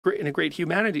in a great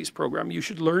humanities program, you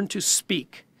should learn to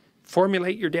speak,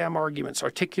 formulate your damn arguments,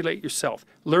 articulate yourself,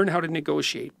 learn how to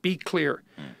negotiate, be clear.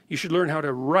 You should learn how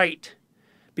to write,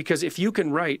 because if you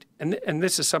can write, and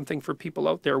this is something for people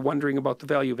out there wondering about the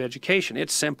value of education,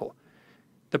 it's simple.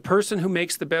 The person who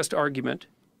makes the best argument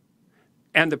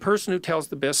and the person who tells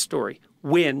the best story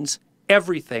wins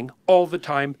everything all the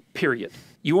time, period.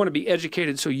 You want to be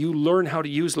educated so you learn how to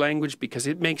use language because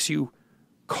it makes you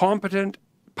competent,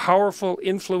 powerful,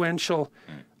 influential,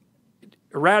 it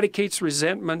eradicates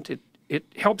resentment, it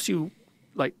helps you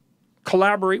like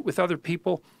collaborate with other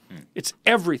people. It's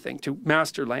everything to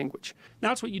master language.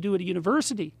 That's what you do at a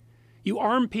university. You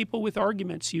arm people with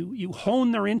arguments, you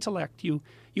hone their intellect, you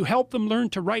help them learn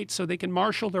to write so they can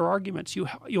marshal their arguments, you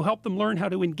help them learn how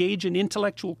to engage in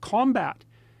intellectual combat,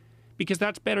 because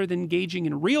that's better than engaging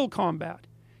in real combat.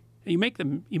 You make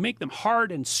them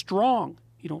hard and strong.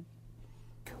 You don't.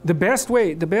 The best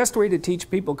way to teach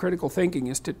people critical thinking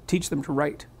is to teach them to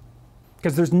write,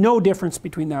 because there's no difference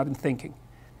between that and thinking.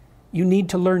 You need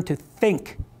to learn to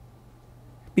think,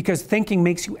 because thinking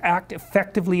makes you act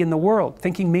effectively in the world.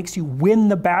 Thinking makes you win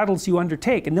the battles you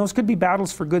undertake, and those could be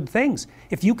battles for good things.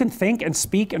 If you can think and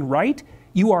speak and write,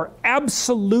 you are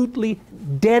absolutely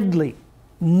deadly.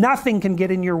 Nothing can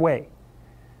get in your way.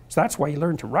 So that's why you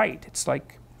learn to write. It's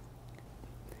like,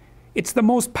 it's the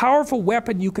most powerful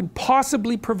weapon you can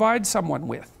possibly provide someone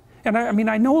with. And I mean,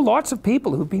 I know lots of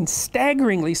people who've been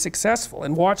staggeringly successful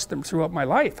and watched them throughout my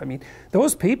life. I mean,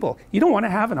 those people, you don't want to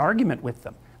have an argument with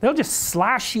them. They'll just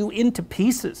slash you into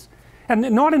pieces. And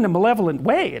not in a malevolent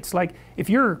way. It's like, if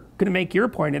you're going to make your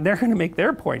point and they're going to make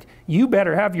their point, you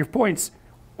better have your points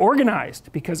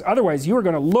organized, because otherwise you are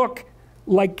going to look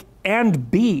like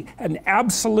and be an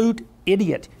absolute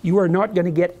idiot. You are not going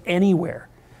to get anywhere.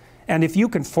 And if you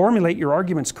can formulate your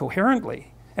arguments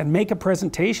coherently and make a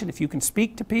presentation, if you can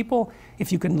speak to people,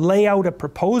 if you can lay out a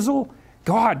proposal,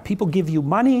 God, people give you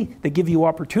money, they give you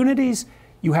opportunities,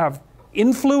 you have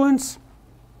influence.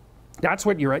 That's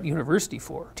what you're at university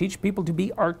for. Teach people to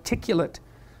be articulate,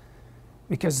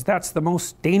 because that's the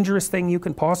most dangerous thing you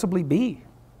can possibly be.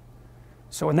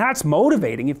 So, and that's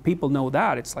motivating if people know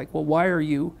that. It's like, well, why are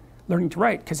you learning to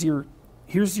write? Because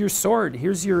here's your sword,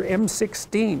 here's your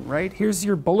M16, right? Here's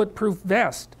your bulletproof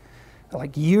vest.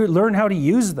 Like, you learn how to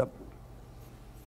use them.